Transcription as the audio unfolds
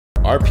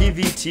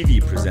RPV TV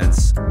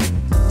presents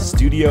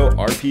Studio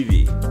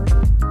RPV,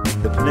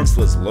 the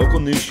Peninsula's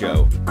local news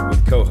show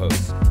with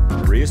co-hosts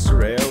Maria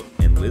Serrao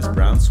and Liz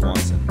Brown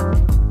Swanson.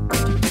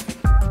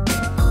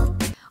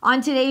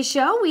 On today's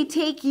show, we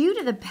take you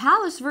to the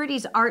Palos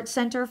Verdes Art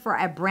Center for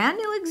a brand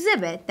new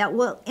exhibit that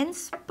will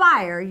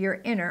inspire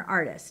your inner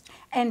artist.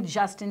 And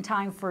just in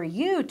time for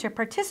you to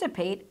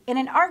participate in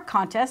an art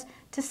contest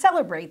to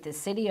celebrate the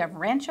city of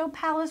Rancho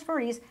Palos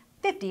Verdes'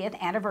 50th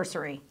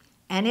anniversary.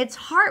 And it's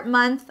Heart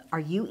Month. Are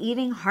you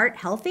eating heart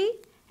healthy?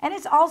 And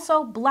it's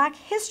also Black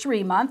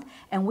History Month,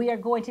 and we are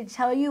going to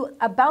tell you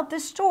about the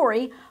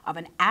story of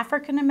an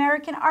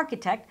African-American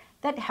architect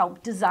that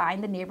helped design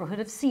the neighborhood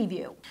of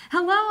Seaview.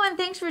 Hello, and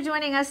thanks for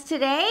joining us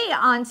today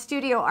on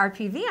Studio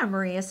RPV. I'm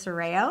Maria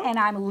Serrao. And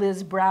I'm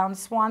Liz Brown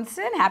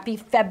Swanson. Happy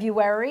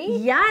February.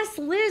 Yes,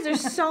 Liz,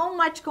 there's so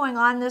much going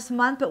on this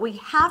month, but we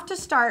have to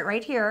start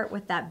right here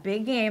with that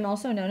big game,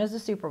 also known as the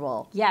Super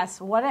Bowl. Yes,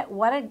 what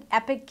an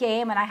epic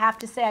game, and I have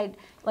to say,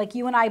 like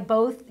you and I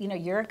both, you know,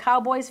 you're a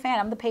Cowboys fan,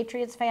 I'm the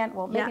Patriots fan.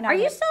 Well, maybe not. Are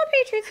you still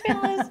a Patriots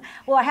fan, Liz?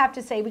 Well, I have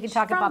to say, we can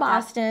talk about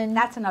Boston.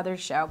 That's another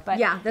show. But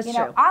yeah, that's you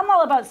know, true. I'm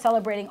all about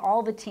celebrating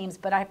all the teams,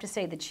 but I have to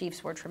say the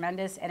Chiefs were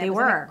tremendous, and it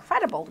was an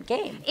incredible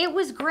game. It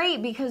was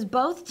great because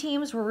both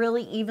teams were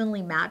really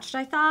evenly matched,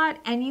 I thought,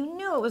 and you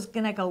knew it was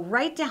going to go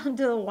right down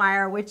to the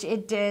wire, which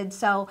it did.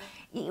 So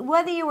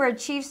whether you were a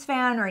Chiefs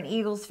fan or an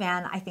Eagles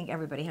fan, I think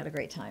everybody had a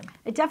great time.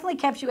 It definitely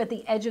kept you at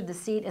the edge of the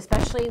seat,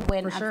 especially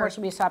when,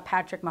 unfortunately, we saw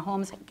Patrick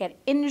Mahomes get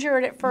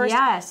injured at first.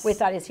 Yes. We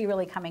thought, is he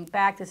really coming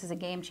back? This is a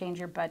game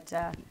changer, but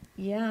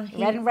yeah,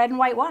 red and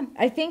white won.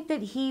 I think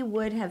that he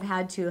would have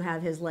had to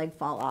have his leg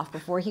fall off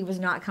before he was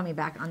not coming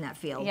back on that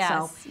field. Yes,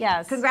 so,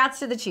 yes. Congrats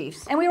to the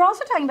Chiefs. And we were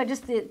also talking about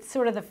just the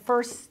sort of the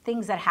first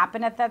things that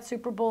happened at that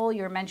Super Bowl.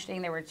 You were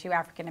mentioning there were two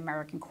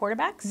African-American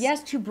quarterbacks.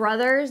 Yes, two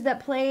brothers that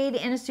played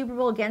in a Super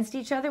Bowl against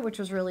each other, which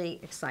was really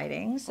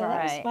exciting. So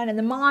that was fun. And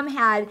the mom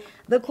had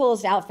the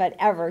coolest outfit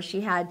ever.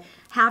 She had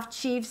half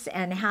Chiefs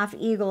and half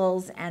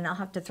Eagles, and I'll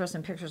have to throw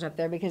some pictures up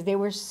there because they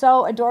were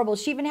so adorable.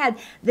 She even had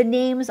the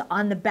names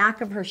on the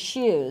back of her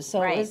shoes,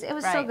 so it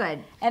was so good.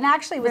 And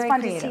actually, it was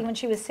fun to see creative. when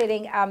she was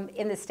sitting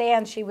in the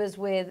stands. She was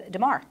with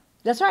DeMar.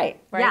 That's right.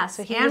 Yes,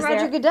 so he and was Roger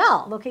there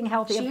Goodell. looking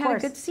healthy, She of had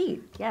course. a good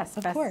seat. Yes,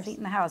 of best course. seat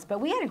in the house. But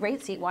we had a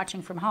great seat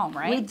watching from home,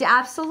 right? We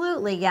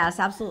absolutely, yes,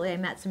 absolutely. I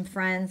met some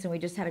friends, and we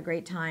just had a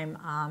great time,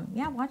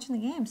 watching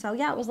the game. So,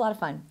 yeah, it was a lot of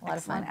fun. A lot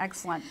of fun.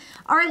 Excellent.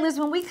 All right, Liz,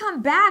 when we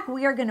come back,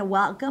 we are going to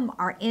welcome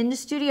our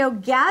in-studio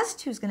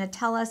guest who's going to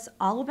tell us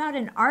all about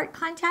an art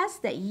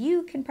contest that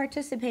you can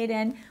participate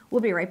in. We'll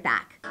be right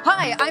back.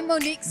 Hi, I'm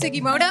Monique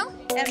Sugimoto.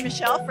 And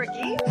Michelle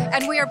Fricke.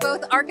 And we are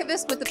both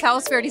archivists with the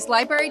Palos Verdes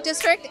Library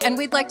District, and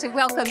we'd like to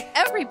welcome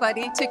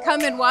everybody to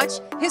come and watch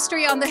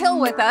History on the Hill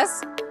with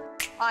us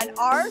On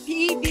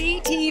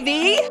RPV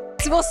TV.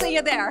 So we'll see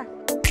you there.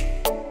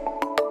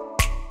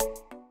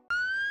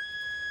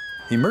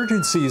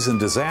 Emergencies and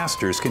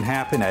disasters can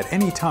happen at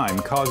any time,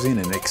 causing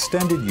an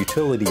extended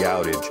utility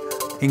outage.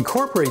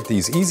 Incorporate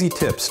these easy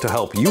tips to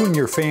help you and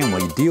your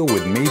family deal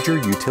with major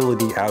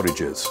utility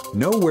outages.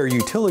 Know where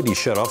utility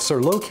shutoffs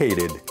are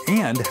located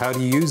and how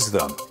to use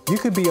them. You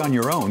could be on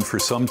your own for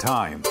some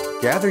time.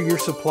 Gather your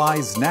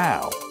supplies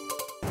now.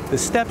 The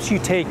steps you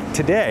take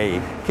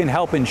today can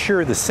help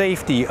ensure the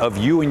safety of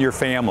you and your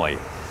family.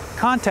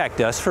 Contact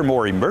us for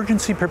more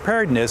emergency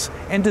preparedness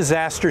and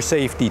disaster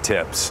safety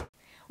tips.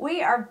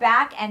 We are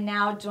back and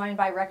now joined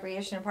by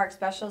Recreation and Park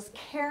Specialist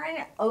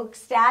Karen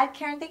Okstad.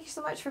 Karen, thank you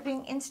so much for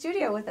being in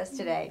studio with us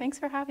today. Thanks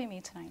for having me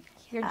tonight.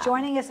 You're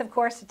joining us, of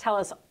course, to tell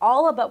us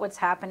all about what's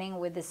happening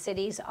with the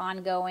city's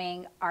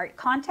ongoing art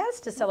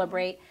contest to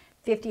celebrate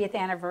 50th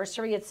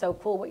anniversary. It's so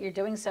cool what you're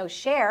doing. So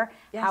share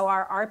how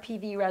our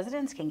RPV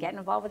residents can get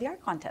involved with the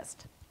art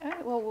contest.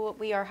 Well,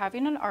 we are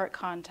having an art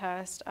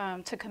contest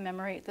to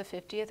commemorate the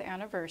 50th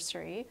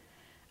anniversary.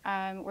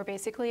 We're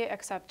basically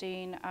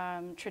accepting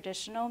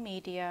traditional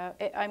media,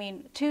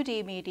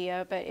 2D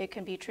media, but it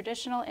can be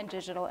traditional and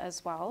digital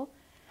as well.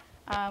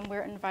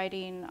 We're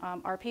inviting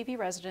RPV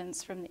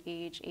residents from the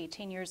age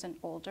 18 years and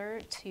older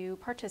to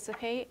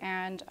participate,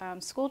 and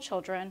school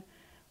children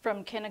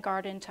from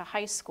kindergarten to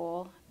high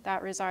school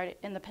that reside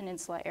in the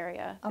peninsula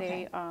area.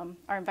 They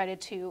are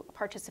invited to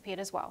participate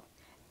as well.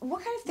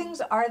 What kind of things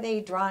are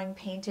they drawing,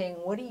 painting?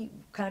 What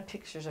kind of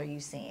pictures are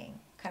you seeing?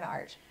 Kind of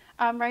art?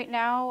 Right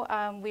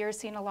now, we are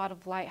seeing a lot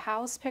of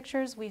lighthouse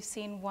pictures. We've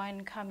seen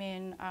one come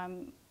in,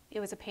 it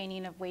was a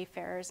painting of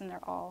wayfarers, and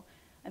they're all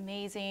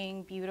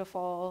amazing,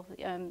 beautiful.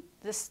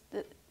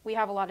 We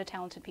have a lot of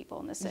talented people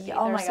in the city. Yeah,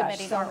 they're my gosh,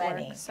 submitting so artwork.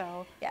 many.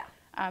 So,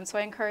 yeah. So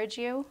I encourage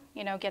you,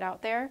 get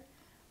out there.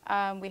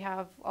 We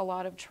have a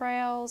lot of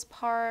trails,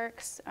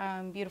 parks,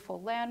 beautiful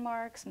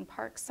landmarks and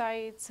park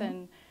sites,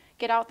 and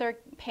get out there,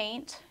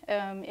 paint.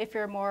 If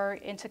you're more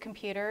into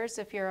computers,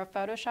 if you're a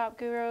Photoshop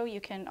guru, you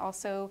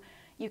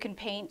can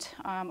paint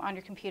on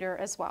your computer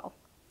as well.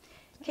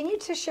 Can you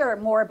just share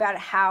more about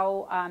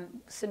how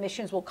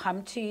submissions will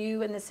come to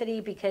you in the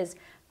city? Because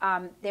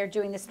they're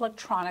doing this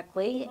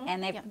electronically,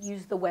 and they've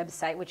used the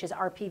website, which is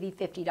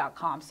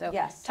rpv50.com. So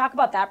talk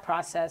about that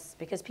process,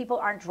 because people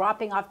aren't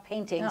dropping off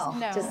paintings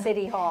to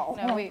City Hall.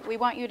 No, we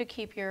want you to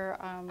keep your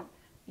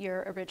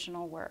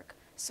original work.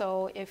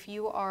 So if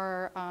you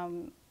are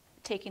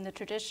taking the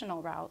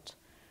traditional route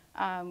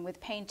with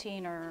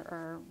painting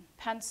or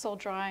pencil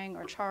drawing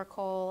or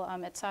charcoal,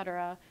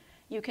 etc.,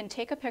 you can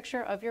take a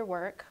picture of your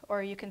work,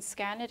 or you can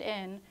scan it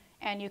in,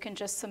 and you can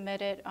just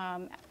submit it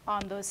on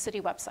the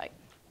city website.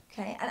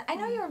 Okay, and I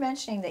know you were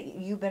mentioning that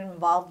you've been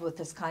involved with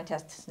this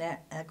contest,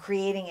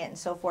 creating it and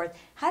so forth.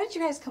 How did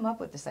you guys come up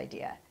with this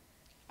idea?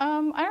 I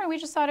don't know, we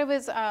just thought it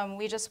was,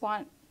 we just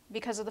want,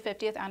 because of the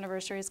 50th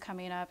anniversary is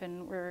coming up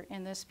and we're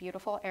in this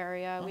beautiful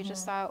area, we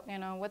just thought, you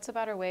know, what's a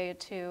better way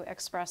to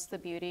express the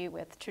beauty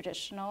with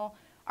traditional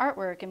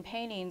artwork and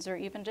paintings or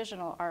even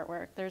digital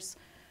artwork.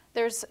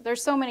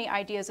 There's so many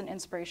ideas and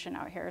inspiration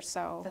out here,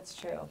 so that's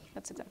true.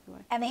 That's exactly why.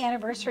 And the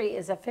anniversary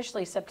is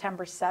officially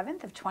September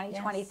 7th of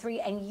 2023,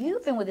 and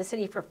you've been with the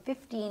city for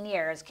 15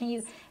 years. Can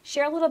you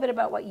share a little bit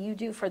about what you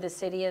do for the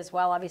city as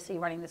well? Obviously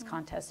running this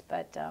contest,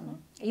 but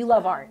you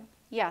love art.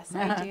 Yes,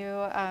 I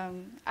do.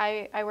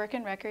 I work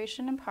in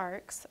recreation and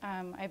parks.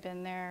 I've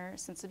been there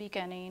since the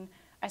beginning.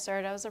 I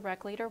started out as a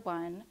Rec Leader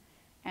 1,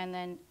 and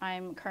then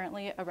I'm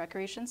currently a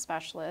recreation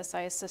specialist.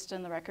 I assist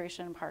in the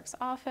Recreation and Parks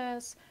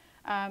office.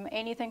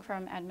 Anything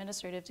from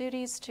administrative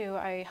duties to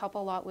I help a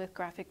lot with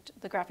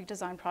the graphic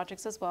design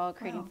projects as well,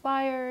 creating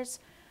flyers.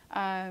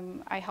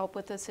 I help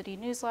with the city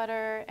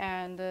newsletter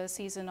and the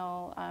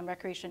seasonal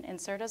recreation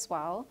insert as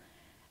well,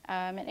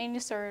 and any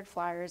sort of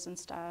flyers and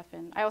stuff.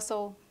 And I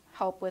also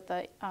help with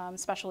the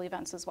special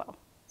events as well.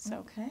 So.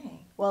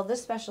 Okay. Well,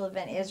 this special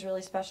event is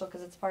really special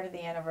because it's part of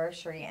the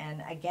anniversary,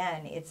 and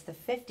again, it's the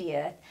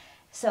 50th.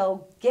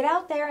 So get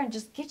out there and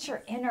just get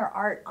your inner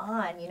art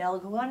on. You know,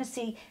 we want to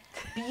see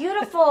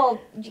beautiful,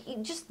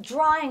 just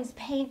drawings,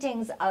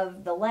 paintings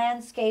of the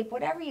landscape,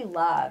 whatever you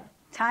love.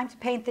 Time to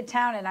paint the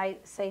town, and I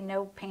say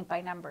no paint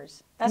by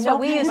numbers. That's what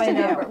we used to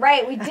do.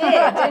 Right, we did,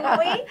 didn't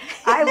we?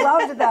 I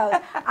loved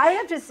those. I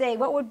have to say,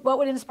 what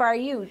would inspire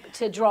you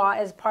to draw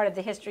as part of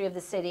the history of the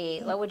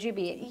city? What would you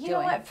be doing? You know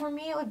what? For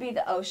me, it would be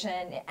the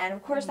ocean, and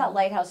of course, that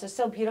lighthouse is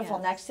so beautiful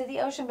next to the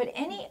ocean. But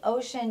any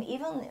ocean,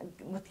 even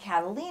with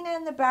Catalina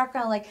in the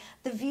background, like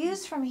the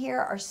views from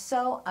here are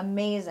so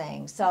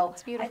amazing. So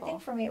I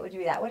think for me, it would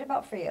be that. What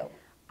about for you?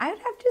 I would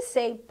have to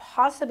say,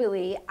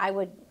 possibly, I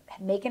would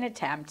make an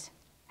attempt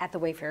at the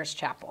Wayfarers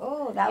Chapel.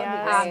 Oh, that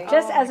would be great.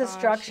 Just as a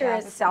structure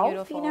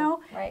itself, you know,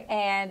 right.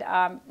 And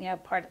you know,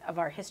 part of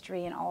our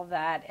history and all of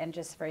that, and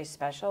just very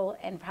special.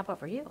 And how about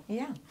for you?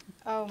 Yeah.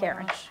 Oh,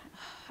 Karen. gosh.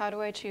 How do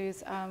I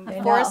choose?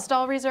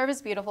 Forestall Reserve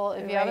is beautiful.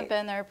 If you haven't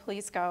been there,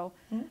 please go.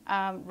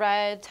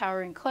 Red,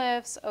 towering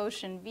cliffs,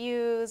 ocean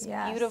views,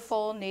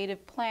 beautiful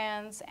native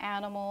plants,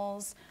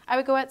 animals. I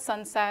would go at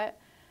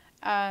sunset.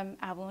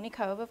 Abalone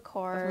Cove, of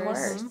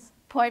course.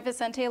 Point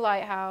Vicente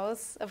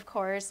Lighthouse, of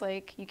course,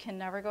 like you can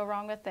never go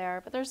wrong with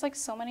there, but there's like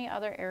so many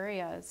other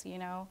areas, you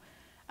know.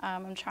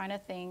 I'm trying to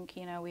think,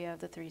 you know, we have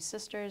the Three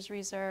Sisters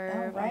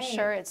Reserve. I'm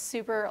sure it's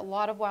a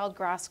lot of wild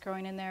grass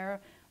growing in there,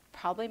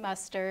 probably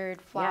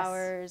mustard,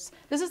 flowers.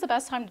 This is the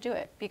best time to do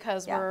it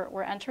because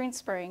we're entering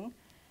spring,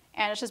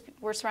 and it's just,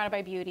 we're surrounded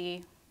by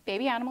beauty.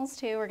 Baby animals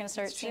too, we're gonna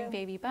start seeing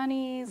baby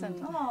bunnies and,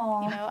 you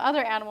know,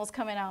 other animals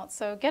coming out.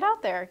 So get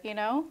out there, you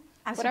know.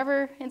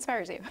 Whatever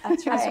inspires you.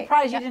 That's right. I'm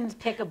surprised you didn't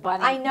pick a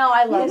bunny. I know,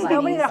 I love bunnies. There's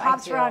nobody that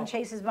hops around and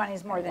chases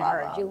bunnies more than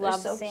her. You love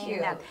so seeing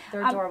cute. them.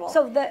 They're adorable.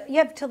 So you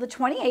have till the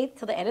 28th,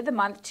 till the end of the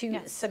month to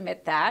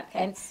submit that.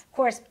 And of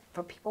course,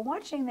 for people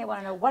watching, they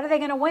want to know, what are they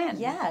going to win?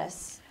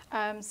 Yes.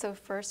 So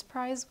first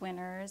prize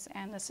winners,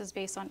 and this is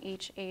based on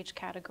each age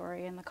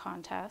category in the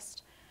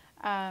contest.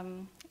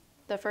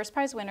 The first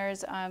prize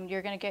winners,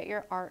 you're going to get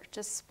your art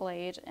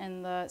displayed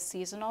in the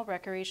seasonal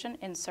recreation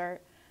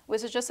insert,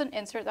 which is just an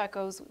insert that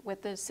goes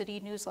with the city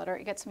newsletter.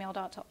 It gets mailed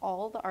out to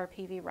all the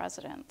RPV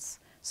residents.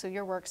 So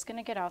your work's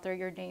gonna get out there,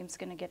 your name's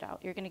gonna get out.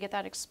 You're gonna get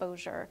that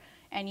exposure,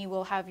 and you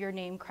will have your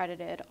name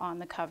credited on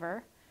the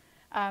cover.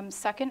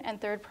 Second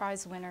and third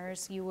prize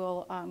winners, you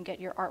will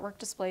get your artwork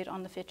displayed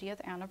on the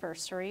 50th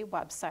anniversary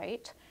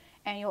website.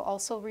 And you'll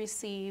also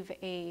receive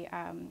a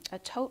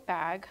tote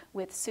bag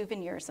with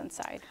souvenirs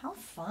inside. How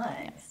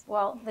fun.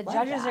 Well, the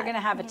judges are going to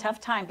have a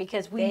tough time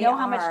because we know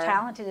how much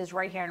talent it is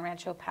right here in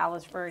Rancho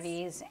Palos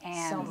Verdes.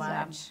 And so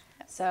much.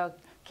 So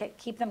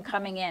keep them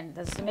coming in,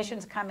 the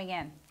submissions coming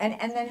in. And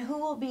then who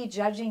will be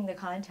judging the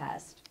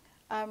contest?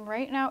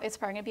 Right now, it's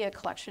probably going to be a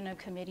collection of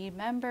committee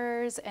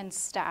members and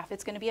staff.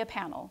 It's going to be a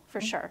panel, for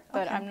sure.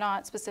 But I'm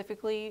not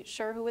specifically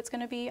sure who it's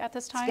going to be at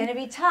this time. It's going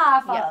to be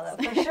tough,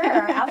 for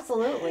sure.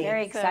 Absolutely.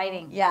 Very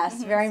exciting.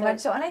 Yes, very much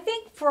so. And I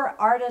think for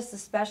artists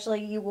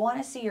especially, you want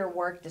to see your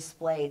work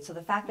displayed. So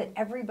the fact that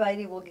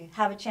everybody will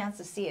have a chance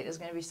to see it is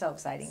going to be so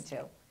exciting,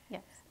 too.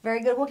 Yes.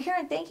 Very good. Well,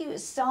 Karen, thank you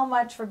so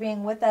much for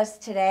being with us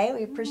today.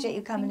 We appreciate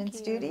you coming in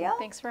studio.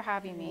 Thanks for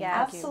having me.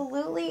 Yeah,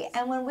 absolutely.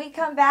 And when we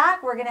come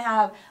back, we're going to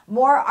have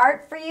more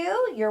art for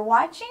you. You're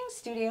watching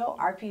Studio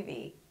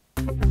RPV.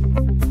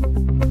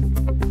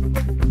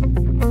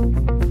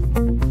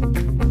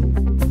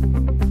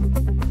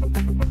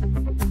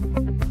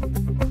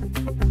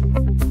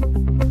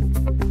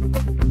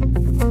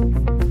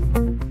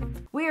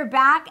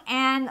 back,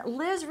 and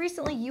Liz,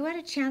 recently you had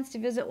a chance to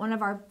visit one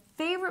of our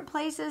favorite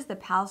places, the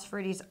Palos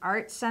Verdes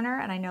Art Center,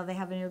 and I know they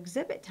have a new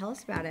exhibit. Tell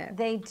us about it.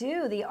 They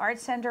do. The Art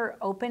Center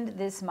opened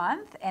this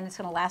month, and it's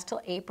going to last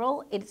till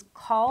April. It's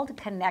called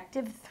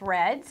Connective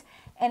Threads,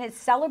 and it's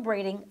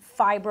celebrating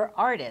fiber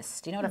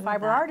artists. Do you know what a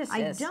fiber artist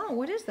is? I don't.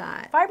 What is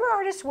that? Fiber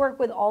artists work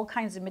with all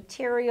kinds of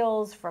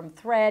materials, from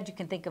thread. You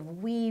can think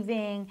of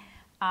weaving.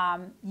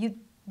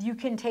 You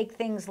can take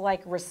things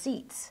like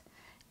receipts.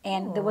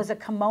 And there was a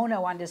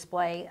kimono on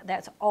display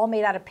that's all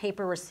made out of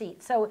paper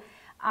receipts. So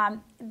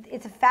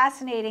it's a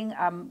fascinating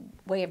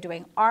way of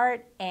doing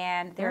art,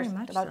 and there's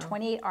about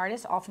 28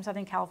 artists, all from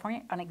Southern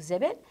California, on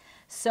exhibit.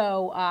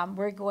 So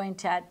we're going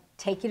to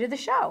take you to the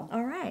show.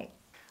 All right.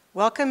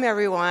 Welcome,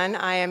 everyone.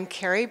 I am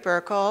Carrie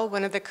Burkle,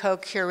 one of the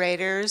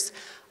co-curators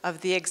of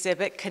the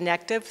exhibit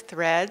Connective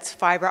Threads,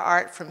 Fiber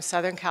Art from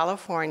Southern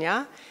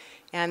California.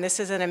 And this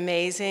is an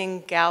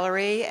amazing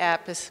gallery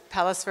at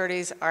Palos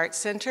Verdes Art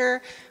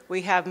Center.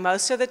 We have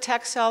most of the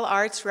textile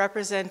arts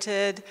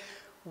represented: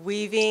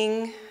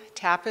 weaving,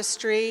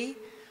 tapestry,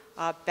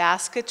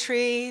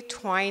 basketry,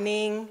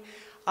 twining,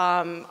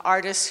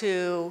 artists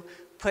who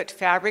put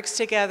fabrics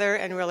together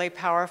in really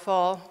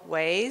powerful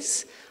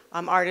ways,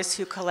 artists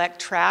who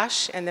collect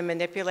trash and then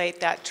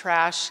manipulate that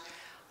trash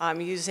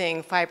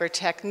using fiber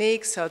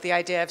techniques, so the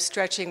idea of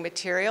stretching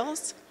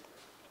materials.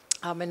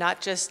 And not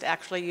just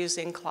actually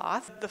using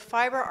cloth. The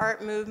fiber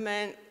art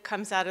movement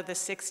comes out of the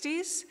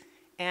 60s,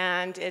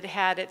 and it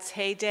had its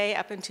heyday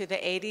up into the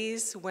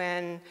 80s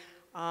when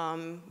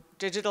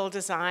digital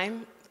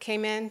design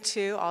came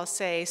into, I'll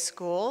say,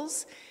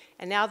 schools.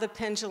 And now the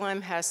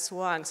pendulum has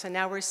swung. So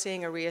now we're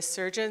seeing a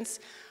resurgence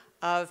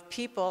of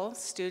people,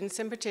 students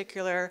in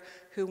particular,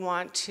 who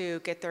want to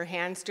get their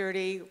hands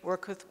dirty,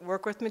 work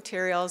with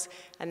materials,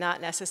 and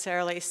not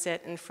necessarily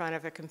sit in front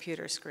of a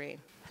computer screen.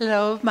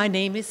 Hello, my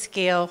name is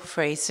Gail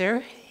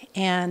Fraser,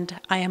 and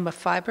I am a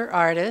fiber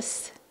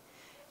artist,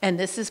 and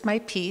this is my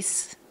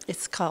piece.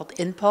 It's called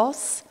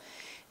Impulse,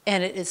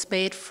 and it is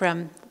made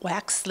from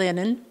wax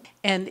linen,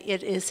 and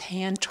it is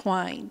hand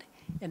twined,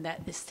 and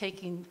that is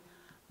taking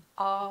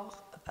all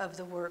of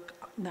the work,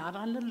 not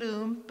on the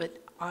loom,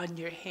 but on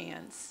your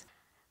hands.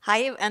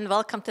 Hi, and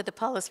welcome to the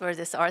Palos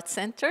Verdes Art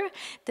Center.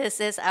 This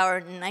is our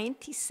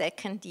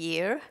 92nd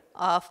year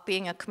of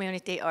being a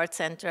community art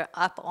center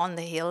up on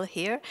the hill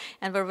here,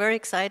 and we're very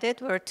excited.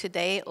 We're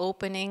today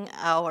opening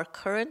our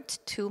current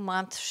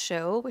 2-month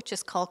show, which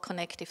is called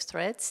Connective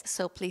Threads,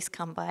 so please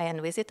come by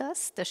and visit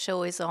us. The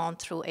show is on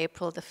through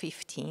April the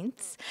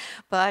 15th,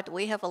 but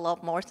we have a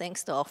lot more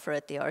things to offer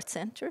at the art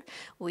center.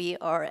 We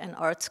are an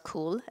art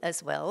school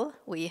as well.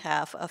 We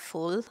have a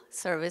full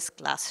service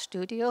glass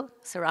studio,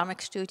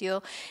 ceramic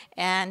studio,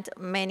 and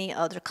many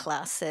other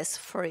classes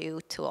for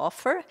you to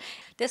offer.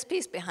 This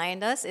piece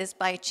behind us is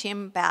by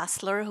Jim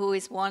Bassler, who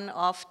is one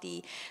of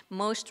the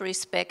most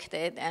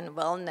respected and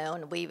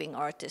well-known weaving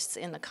artists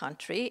in the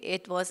country.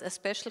 It was a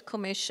special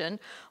commission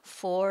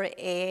for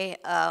a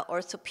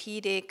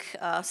orthopedic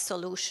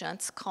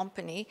solutions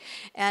company,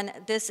 and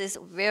this is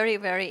very,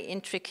 very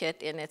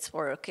intricate in its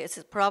work.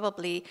 It's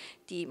probably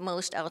the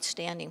most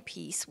outstanding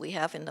piece we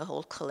have in the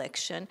whole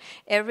collection.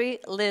 Every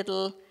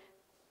little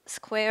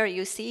square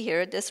you see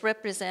here, this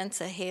represents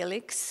a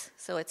helix,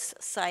 so it's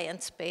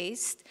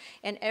science-based,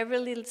 and every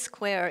little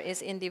square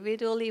is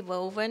individually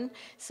woven,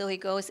 so he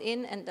goes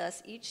in and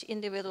does each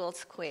individual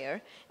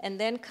square, and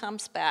then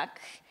comes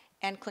back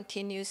and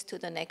continues to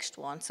the next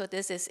one. So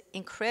this is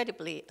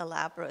incredibly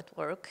elaborate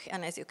work,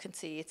 and as you can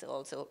see, it's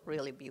also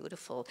really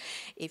beautiful.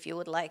 If you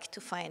would like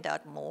to find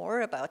out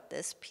more about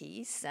this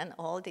piece and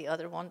all the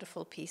other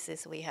wonderful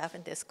pieces we have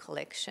in this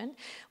collection,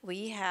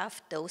 we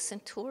have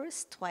docent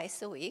tours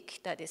twice a week.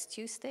 That is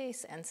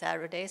Tuesdays and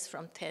Saturdays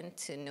from 10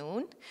 to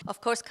noon.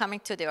 Of course, coming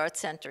to the Art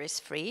Center is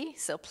free,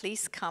 so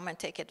please come and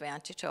take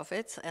advantage of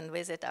it and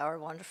visit our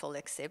wonderful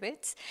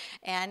exhibits.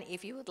 And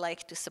if you would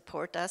like to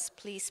support us,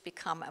 please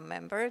become a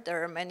member.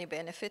 There are many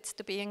benefits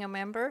to being a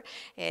member.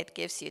 It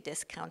gives you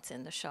discounts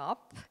in the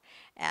shop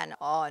and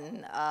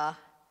on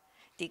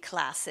the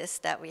classes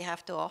that we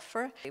have to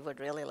offer. We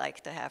would really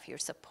like to have your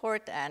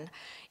support, and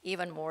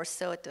even more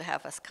so to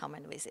have us come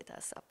and visit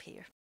us up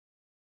here.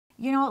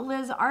 You know what,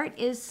 Liz, art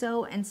is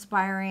so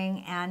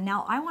inspiring, and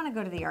now I want to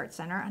go to the Art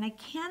Center, and I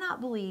cannot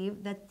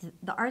believe that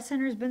the Art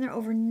Center has been there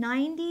over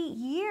 90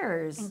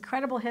 years.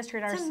 Incredible history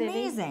in our city.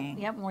 It's amazing.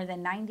 Yep, more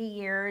than 90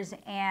 years,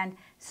 and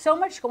so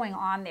much going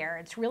on there.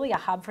 It's really a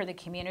hub for the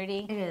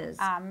community. It is.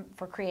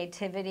 For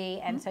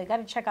creativity, and so you got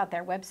to check out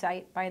their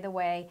website, by the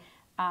way,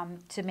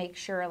 to make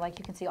sure, like,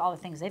 you can see all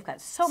the things they've got.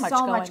 So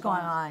much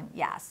going on.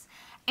 Yes.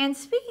 And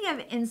speaking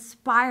of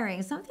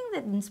inspiring, something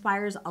that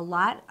inspires a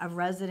lot of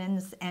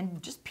residents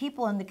and just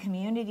people in the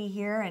community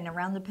here and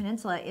around the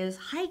peninsula is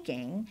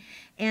hiking.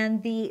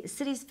 And the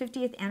city's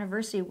 50th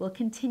anniversary will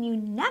continue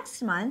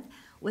next month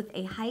with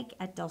a hike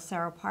at Del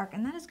Serrao Park,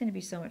 and that is going to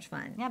be so much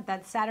fun. Yeah,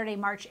 that's Saturday,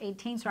 March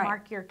 18th. Right.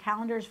 Mark your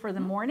calendars for the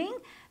morning.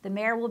 The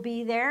mayor will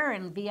be there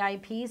and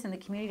VIPs in the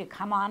community to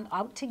come on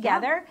out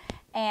together. Yeah.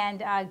 And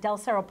Del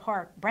Serrao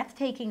Park,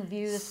 breathtaking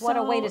views. So, what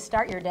a way to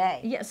start your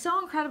day. Yeah, so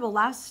incredible.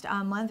 Last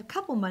month, a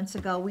couple months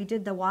ago, we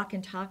did the walk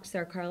and talks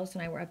there. Carlos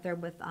and I were up there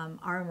with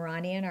Ara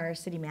Moranian, our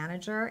city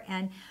manager.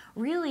 And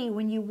really,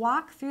 when you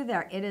walk through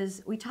there,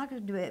 we talked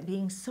about it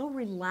being so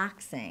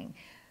relaxing.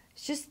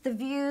 It's just the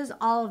views,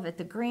 all of it,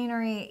 the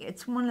greenery.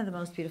 It's one of the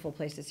most beautiful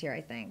places here, I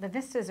think. The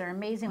vistas are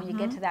amazing when you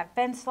get to that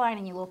fence line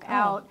and you look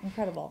out.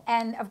 Incredible.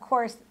 And of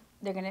course,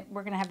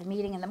 we're gonna have a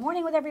meeting in the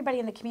morning with everybody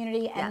in the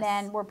community, and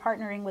then we're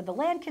partnering with the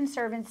Land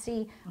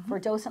Conservancy for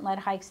docent-led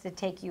hikes to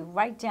take you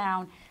right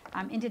down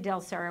into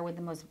Del Serrao with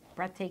the most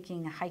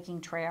breathtaking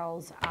hiking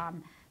trails.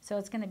 So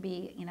it's going to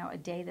be, a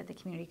day that the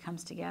community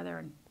comes together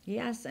and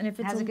and if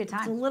it's has a good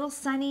time. It's a little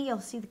sunny, you'll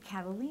see the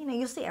Catalina,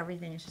 you'll see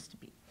everything. It's just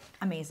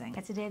amazing.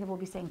 It's a day that we'll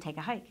be saying, take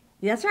a hike.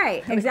 That's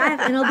right,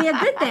 exactly, and it'll be a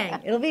good thing.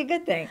 It'll be a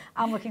good thing.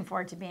 I'm looking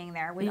forward to being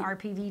there with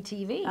RPV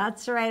TV.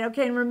 That's right.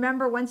 Okay, and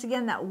remember, once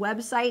again, that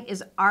website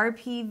is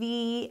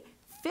rpv50.com.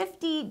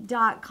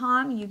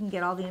 You can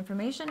get all the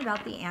information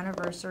about the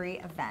anniversary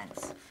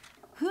events.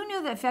 Who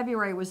knew that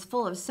February was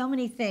full of so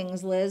many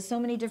things, Liz, so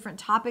many different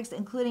topics,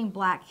 including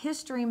Black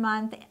History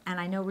Month, and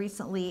I know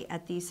recently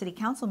at the City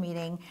Council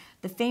meeting,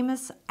 the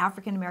famous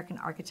African-American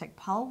architect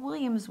Paul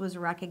Williams was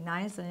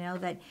recognized, and I know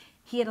that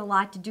he had a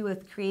lot to do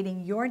with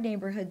creating your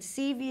neighborhood,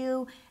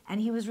 Seaview,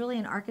 and he was really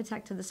an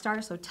architect to the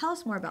start. So tell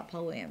us more about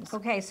Paul Williams.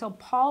 Okay, so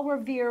Paul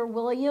Revere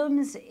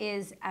Williams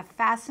is a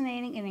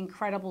fascinating and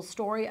incredible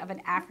story of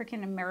an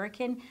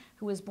African-American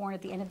who was born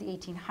at the end of the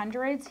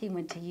 1800s. He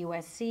went to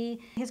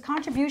USC. His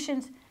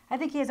contributions, I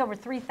think he has over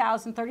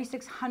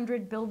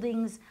 3,600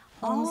 buildings,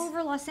 homes. All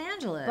over Los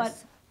Angeles.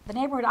 But the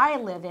neighborhood I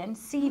live in,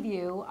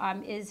 Seaview,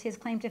 is his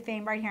claim to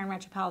fame right here in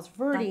Rancho Palos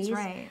Verdes.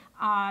 That's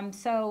right.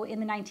 So in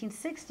the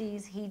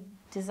 1960s, he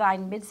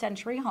designed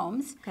mid-century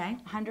homes,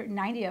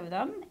 190 of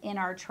them in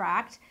our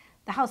tract.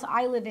 The house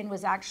I live in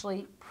was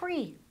actually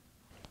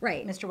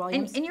Mr.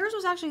 Williams. And yours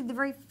was actually the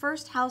very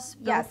first house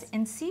built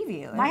in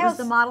Seaview. My house was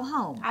the model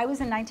home. I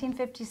was in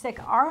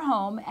 1956, our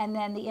home, and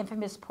then the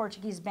infamous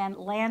Portuguese Bend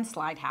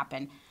landslide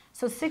happened.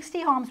 So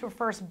 60 homes were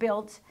first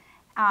built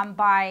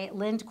by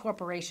Lind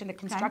Corporation, a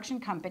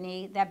construction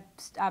company that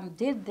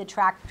did the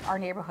tract our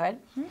neighborhood.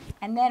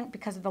 And then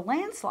because of the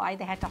landslide,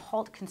 they had to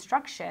halt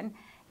construction.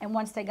 And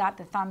once they got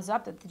the thumbs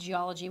up that the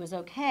geology was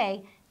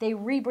okay, they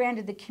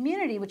rebranded the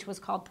community, which was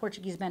called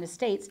Portuguese Bend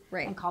Estates,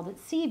 and called it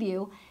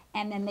Seaview.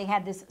 And then they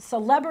had this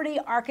celebrity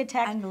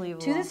architect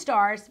to the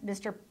stars,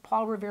 Mr.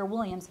 Paul Revere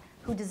Williams,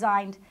 who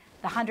designed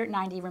the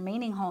 190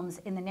 remaining homes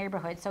in the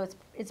neighborhood. So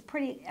it's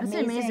pretty amazing.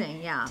 It's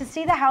amazing, yeah. To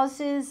see the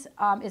houses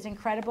is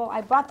incredible.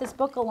 I brought this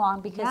book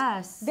along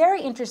because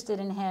very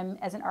interested in him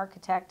as an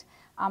architect,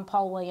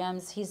 Paul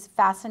Williams. He's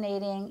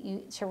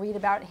fascinating to read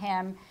about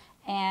him,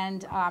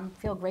 and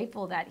feel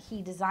grateful that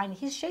he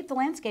shaped the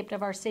landscape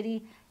of our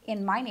city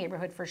in my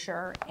neighborhood for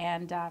sure,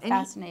 and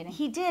fascinating.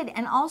 He did,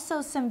 and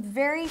also some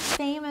very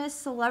famous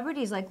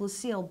celebrities like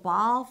Lucille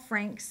Ball,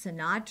 Frank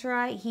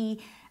Sinatra.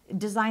 He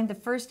designed the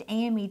first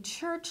AME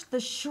church, the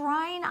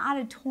Shrine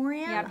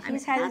Auditorium. Yeah,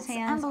 he's had his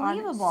hands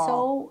on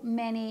so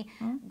many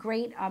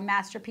great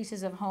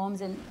masterpieces of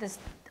homes, and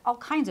all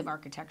kinds of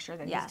architecture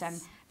that he's done,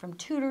 from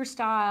Tudor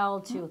style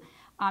to,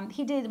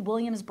 he did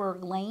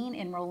Williamsburg Lane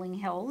in Rolling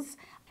Hills.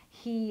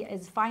 He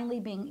is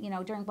finally being,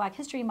 during Black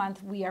History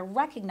Month, we are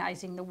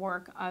recognizing the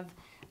work of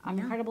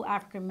incredible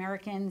African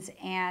Americans,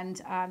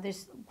 and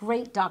there's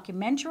great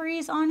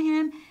documentaries on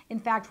him. In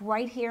fact,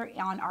 right here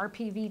on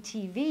RPV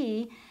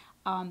TV,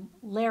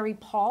 Larry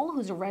Paul,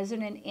 who's a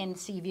resident in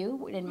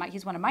Seaview,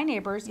 he's one of my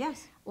neighbors,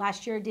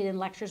 last year did in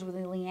Lectures with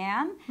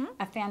Leanne,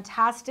 a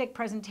fantastic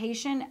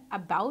presentation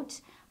about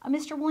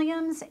Mr.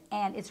 Williams,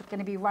 and it's going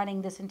to be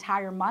running this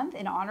entire month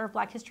in honor of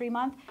Black History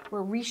Month.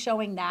 We're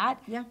re-showing that.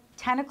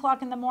 10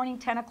 o'clock in the morning,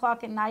 10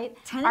 o'clock at night.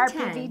 10 and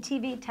 10. RPV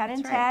TV, 10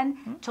 and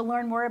 10, to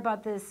learn more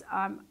about this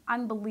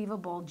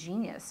unbelievable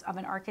genius of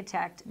an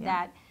architect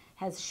that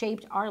has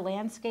shaped our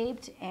landscape,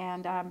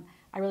 and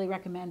I really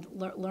recommend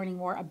learning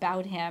more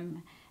about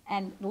him.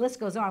 And the list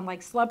goes on,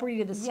 like celebrity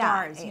to the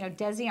stars.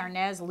 Desi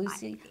Arnaz,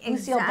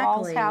 Lucille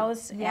Ball's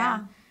house.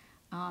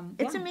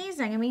 It's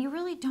amazing. I mean, you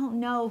really don't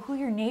know who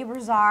your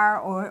neighbors are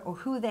or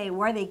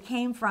where they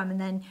came from, and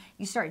then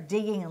you start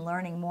digging and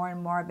learning more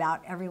and more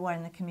about everyone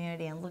in the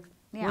community, and look,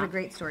 what a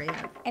great story.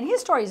 And his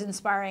story is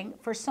inspiring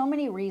for so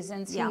many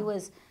reasons. He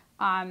was,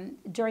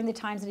 during the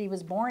times that he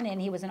was born in,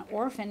 he was an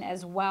orphan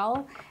as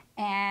well,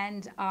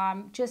 and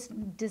just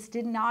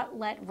did not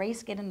let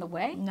race get in the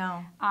way.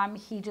 No.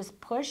 He just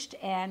pushed,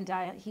 and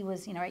he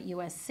was, at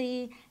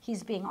USC.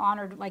 He's being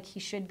honored like he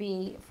should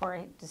be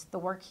for just the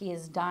work he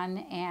has done,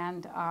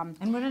 and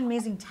what an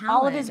amazing talent.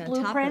 All of his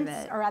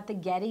blueprints are at the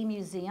Getty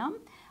Museum.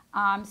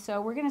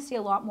 So we're going to see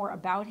a lot more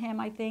about him,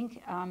 I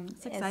think.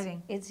 It's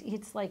exciting.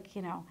 It's like,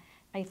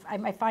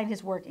 I find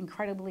his work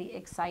incredibly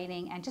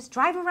exciting, and just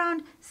drive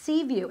around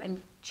Seaview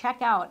and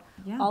check out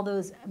all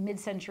those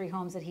mid-century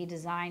homes that he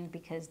designed,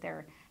 because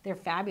they're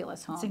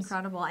fabulous homes. It's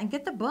incredible. And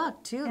get the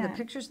book too. The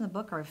pictures in the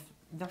book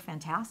they're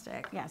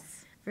fantastic.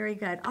 Yes. Very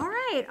good. All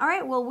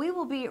right. Well, we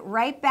will be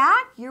right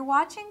back. You're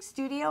watching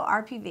Studio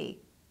RPV.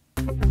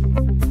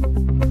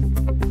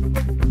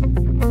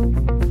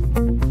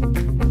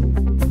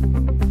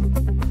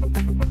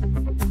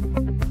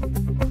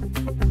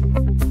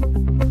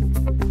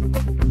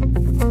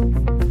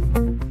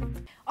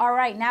 All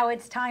right, now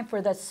it's time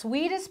for the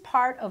sweetest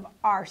part of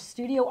our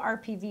Studio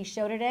RPV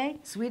show today.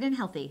 Sweet and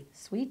healthy.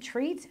 Sweet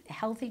treats,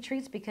 healthy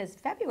treats, because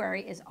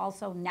February is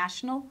also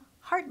National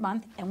Heart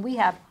Month, and we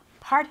have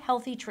heart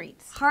healthy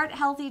treats. Heart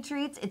healthy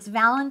treats. It's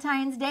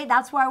Valentine's Day.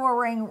 That's why we're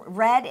wearing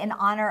red in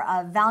honor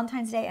of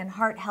Valentine's Day and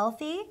heart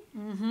healthy.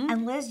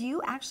 And Liz,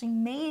 you actually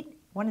made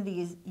one of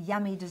these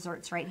yummy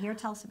desserts right here.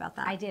 Tell us about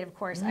that. I did, of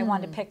course. I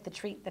wanted to pick the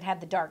treat that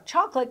had the dark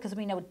chocolate, because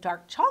we know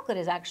dark chocolate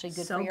is actually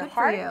good for your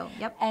heart. For you.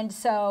 Yep. And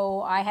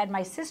so I had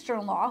my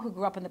sister-in-law, who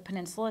grew up in the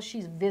peninsula.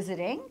 She's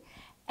visiting,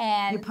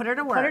 and you put her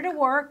to work. Put her to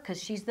work,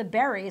 because she's the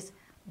berries.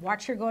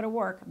 Watch her go to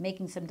work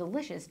making some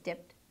delicious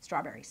dipped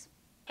strawberries.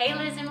 Hey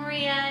Liz and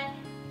Maria,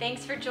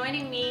 thanks for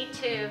joining me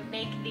to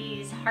make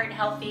these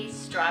heart-healthy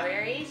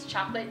strawberries,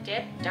 chocolate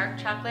dip, dark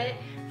chocolate,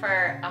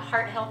 for a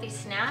heart-healthy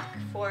snack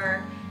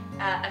for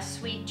a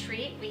sweet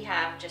treat. We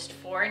have just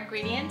 4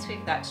 ingredients.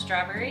 We've got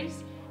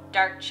strawberries,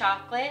 dark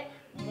chocolate,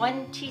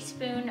 1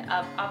 teaspoon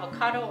of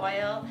avocado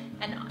oil,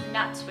 and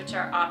nuts, which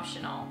are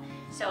optional.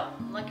 So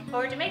I'm looking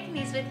forward to making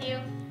these with you.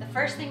 The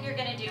first thing you're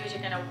gonna do is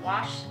you're gonna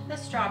wash the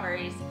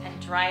strawberries and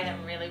dry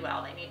them really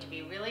well. They need to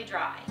be really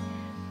dry.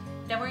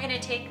 Then we're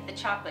gonna take the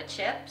chocolate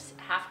chips,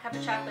 half cup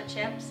of chocolate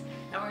chips,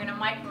 and we're gonna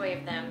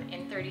microwave them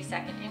in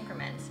 30-second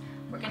increments.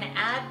 We're gonna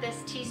add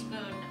this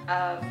teaspoon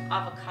of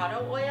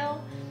avocado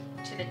oil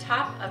to the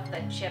top of the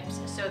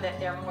chips so that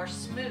they're more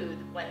smooth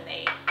when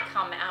they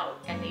come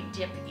out and they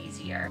dip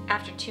easier.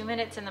 After 2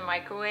 minutes in the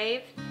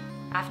microwave,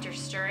 after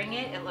stirring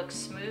it, it looks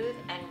smooth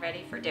and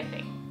ready for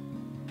dipping.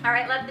 All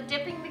right, let the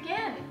dipping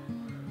begin.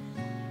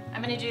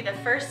 I'm gonna do the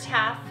first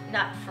half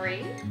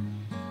nut-free,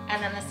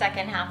 and then the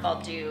second half I'll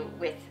do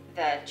with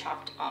the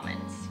chopped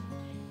almonds.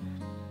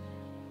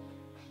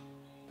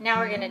 Now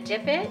we're gonna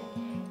dip it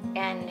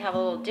and have a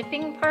little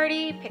dipping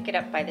party. Pick it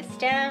up by the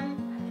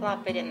stem,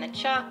 plop it in the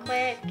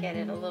chocolate, get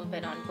it a little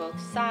bit on both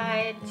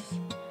sides,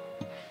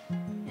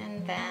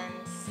 and then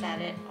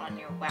set it on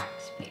your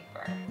wax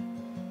paper.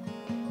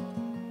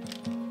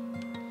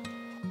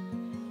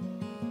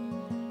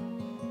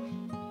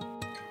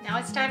 Now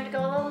it's time to go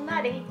a little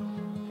nutty.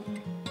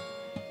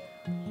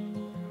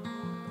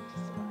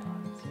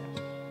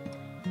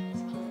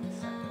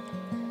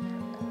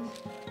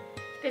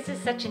 This is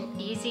such an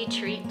easy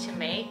treat to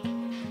make,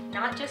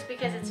 not just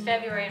because it's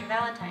February and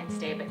Valentine's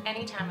Day, but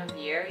any time of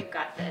year. You've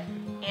got the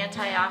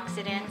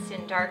antioxidants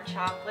in dark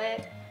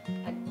chocolate,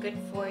 a good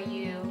for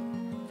you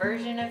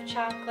version of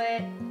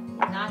chocolate,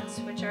 nuts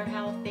which are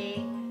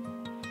healthy,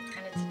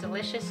 and it's a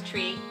delicious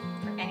treat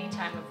for any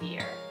time of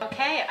year.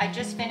 Okay, I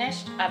just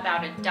finished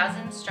about a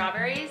dozen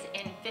strawberries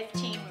in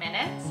 15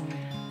 minutes.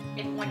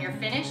 When you're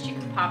finished, you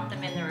can pop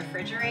them in the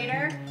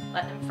refrigerator,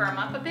 let them firm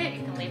up a bit.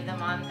 You can leave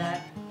them on the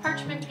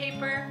parchment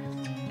paper.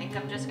 I think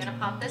I'm just gonna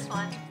pop this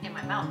one in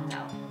my mouth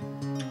now.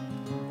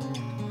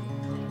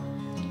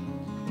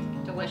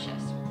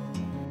 Delicious.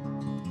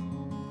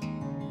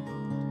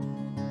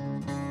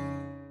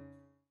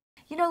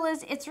 You know,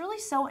 Liz, it's really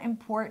so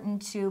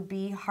important to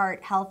be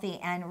heart healthy,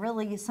 and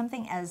really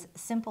something as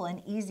simple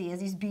and easy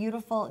as these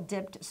beautiful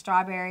dipped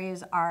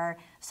strawberries are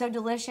so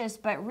delicious,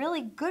 but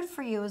really good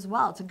for you as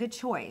well. It's a good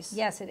choice.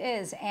 Yes, it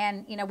is.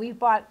 And, you know, we've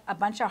bought a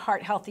bunch of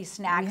heart healthy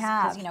snacks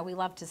because, you know, we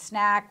love to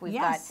snack. We've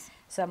got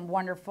some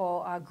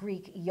wonderful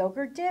Greek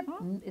yogurt dip.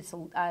 It's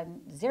a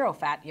zero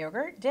fat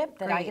yogurt dip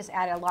that I just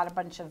added a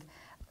bunch of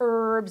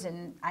herbs,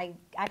 and I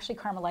actually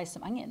caramelized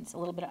some onions, a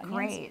little bit of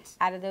onions.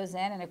 Added those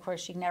in, and of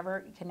course you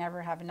can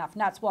never have enough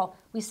nuts. Well,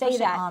 we say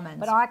that, almonds.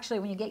 But actually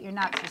when you get your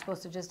nuts, you're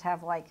supposed to just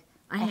have like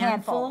a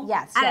handful.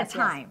 Yes, at a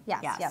time.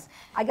 Yes.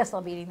 I guess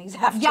I'll be eating these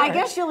after. Yeah, I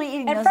guess you'll be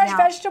eating those and fresh now.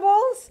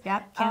 Vegetables.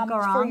 Yep, can't go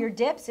wrong. For your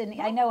dips,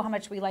 and I know how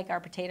much we like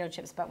our potato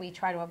chips, but we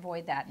try to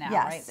avoid that now,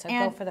 right? So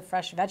go for the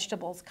fresh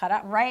vegetables cut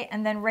up. Right,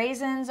 and then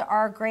raisins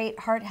are a great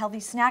heart healthy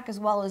snack, as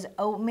well as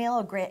oatmeal,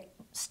 a great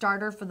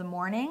starter for the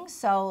morning.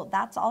 So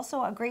that's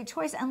also a great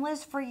choice. And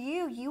Liz, for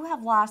you, you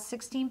have lost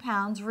 16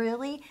 pounds,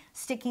 really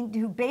sticking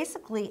to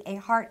basically a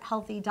heart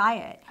healthy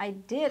diet. I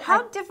did.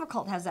 How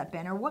difficult has that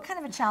been, or what kind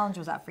of a challenge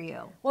was that for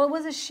you? Well, it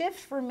was a shift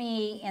for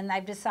me, and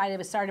I've decided,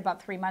 it started about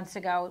 3 months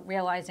ago,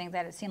 realizing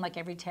that it seemed like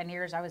every 10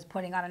 years I was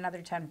putting on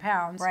another 10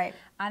 pounds. Right.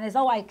 And as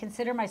though I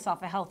consider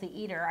myself a healthy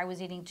eater, I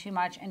was eating too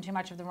much and too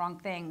much of the wrong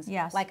things.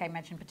 Yes. Like I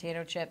mentioned,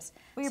 potato chips.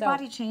 Well, your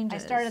body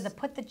changes. I started the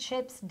put the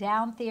chips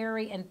down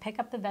theory and pick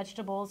up the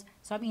vegetables.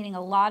 So I'm eating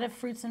a lot of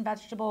fruits and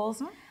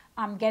vegetables.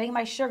 I'm getting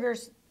my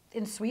sugars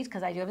in sweets,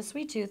 because I do have a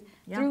sweet tooth,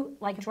 through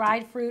like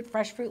dried fruit,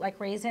 fresh fruit like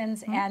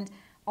raisins, and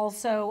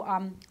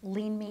also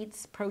lean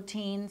meats,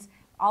 proteins,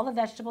 all the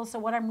vegetables. So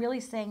what I'm really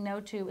saying no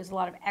to is a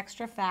lot of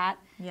extra fat,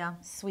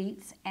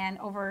 sweets, and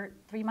over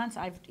 3 months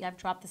I've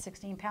dropped the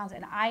 16 pounds,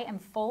 and I am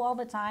full all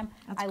the time.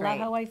 That's I great. love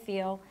how I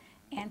feel,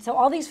 and so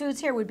all these foods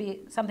here would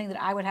be something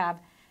that I would have,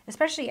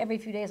 especially every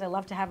few days. I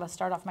love to have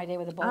start off my day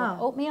with a bowl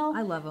of oatmeal.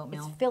 I love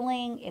oatmeal. It's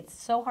filling. It's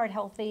so heart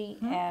healthy,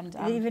 and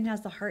it even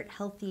has the heart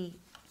healthy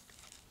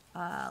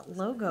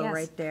logo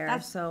right there.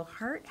 So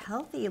heart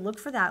healthy. Look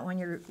for that when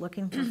you're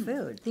looking for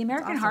food. The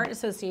American Heart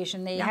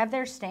Association, they have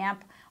their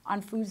stamp on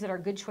foods that are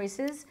good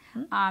choices,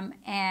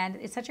 and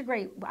it's such a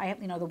great.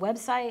 The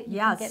website. You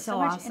can get so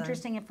much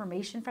interesting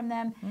information from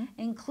them,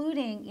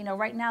 including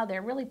right now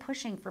they're really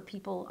pushing for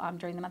people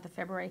during the month of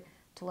February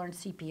to learn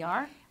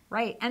CPR.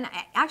 Right, and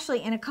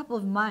actually in a couple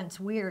of months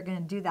we are going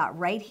to do that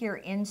right here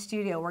in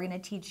studio. We're going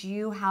to teach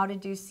you how to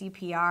do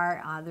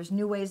CPR. There's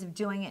new ways of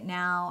doing it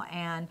now,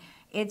 and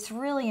it's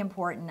really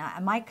important.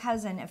 My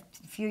cousin a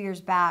few years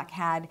back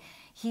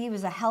he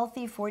was a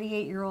healthy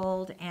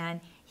 48-year-old,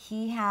 and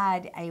he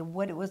had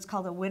what was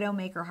called a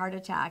widowmaker heart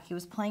attack. He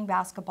was playing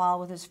basketball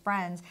with his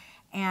friends,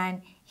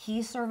 and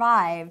he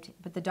survived,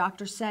 but the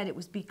doctor said it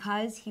was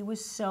because he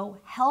was so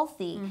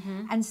healthy.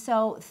 And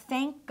so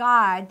thank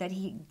God that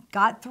he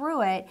got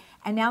through it,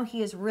 and now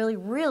he is really,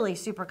 really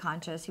super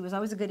conscious. He was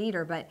always a good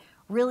eater, but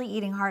really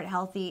eating heart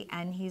healthy,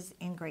 and he's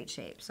in great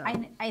shape. So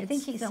I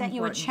think he sent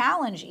you a important.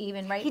 challenge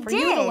even, right? He for did.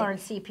 you to learn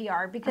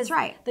CPR, because That's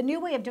right. the new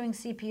way of doing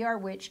CPR,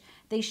 which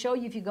they show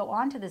you if you go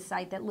onto the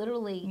site, that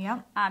literally,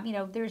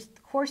 there's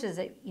courses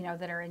that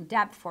that are in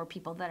depth for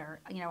people that are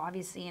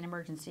obviously in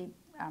emergency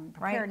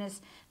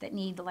preparedness that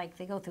need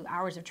they go through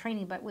hours of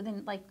training, but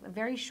within a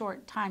very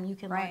short time you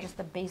can learn just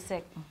the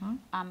basic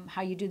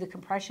how you do the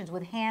compressions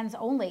with hands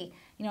only.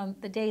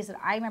 The days that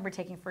I remember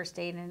taking first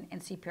aid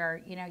and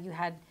CPR, you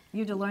had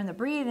to learn the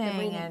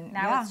breathing. And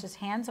now it's just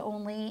hands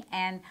only.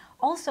 And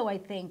also I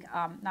think,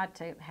 not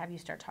to have you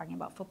start talking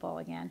about football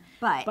again,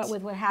 but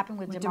with what happened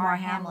with Damar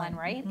Hamlin,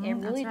 right? It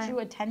really drew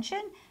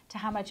attention to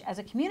how much as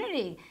a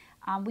community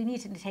we need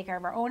to take care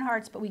of our own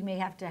hearts, but we may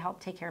have to help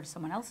take care of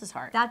someone else's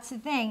heart. That's the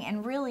thing,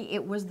 and really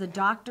it was the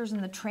doctors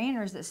and the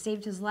trainers that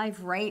saved his life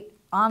right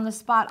on the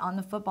spot on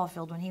the football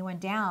field when he went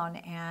down,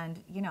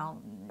 and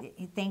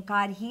thank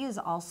God he is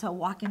also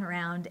walking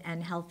around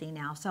and healthy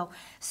now. So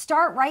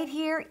start right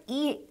here,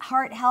 eat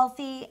heart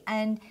healthy,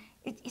 and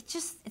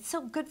it's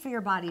so good for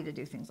your body to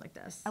do things like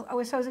this.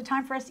 Oh, so is it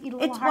time for us to eat a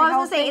little I heart was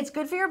healthy? gonna say, it's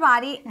good for your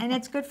body, and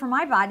it's good for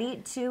my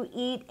body to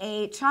eat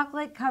a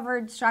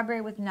chocolate-covered strawberry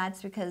with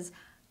nuts, because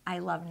I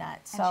love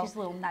nuts. And she's a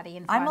little nutty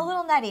and fun. I'm a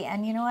little nutty,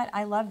 and you know what?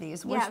 I love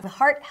these. Yeah. The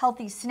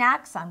heart-healthy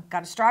snacks. I've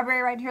got a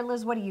strawberry right here.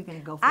 Liz, what are you going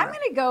to go for? I'm going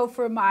to go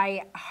for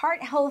my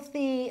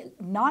heart-healthy,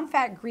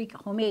 non-fat Greek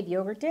homemade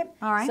yogurt dip.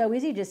 All right. So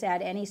easy, just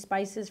add any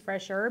spices,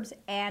 fresh herbs.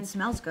 And it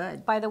smells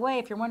good. By the way,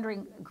 if you're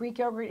wondering, Greek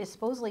yogurt is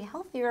supposedly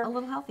healthier. A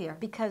little healthier.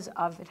 Because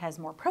it has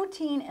more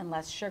protein and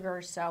less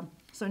sugar. So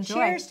enjoy.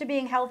 Cheers to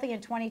being healthy in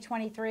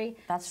 2023.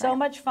 That's so right.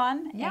 much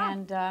fun. Yeah,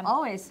 and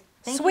always.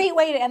 Sweet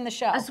way to end the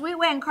show. A sweet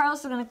way, and Carlos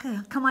is going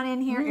to come on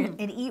in here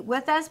and eat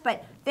with us.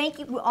 But thank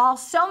you all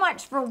so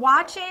much for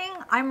watching.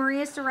 I'm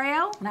Maria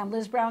Serrao. And I'm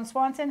Liz Brown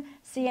Swanson.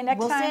 See you next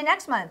time. We'll see you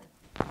next month.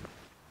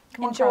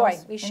 Come Enjoy. On,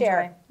 Carlos. We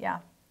share. Enjoy. Yeah.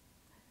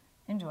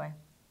 Enjoy.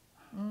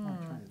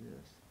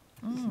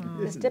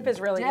 This dip is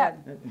really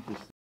good.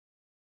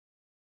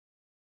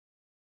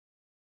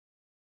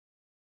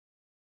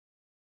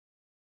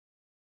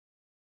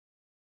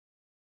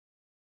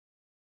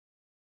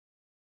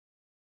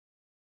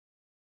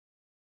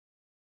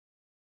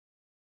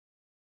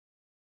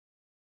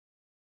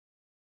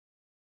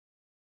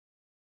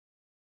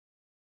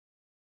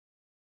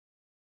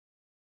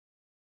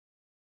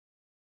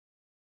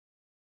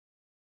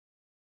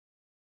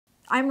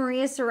 I'm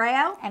Maria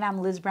Serrao. And I'm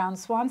Liz Brown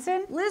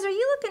Swanson. Liz, are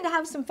you looking to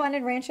have some fun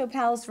in Rancho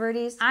Palos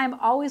Verdes? I'm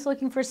always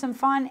looking for some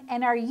fun.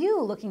 And are you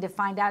looking to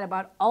find out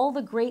about all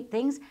the great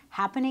things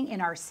happening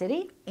in our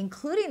city?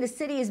 Including the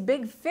city's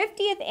big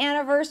 50th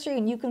anniversary,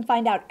 and you can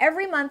find out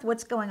every month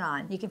what's going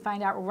on. You can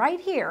find out right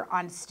here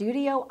on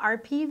Studio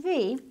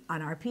RPV.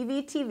 On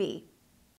RPV TV.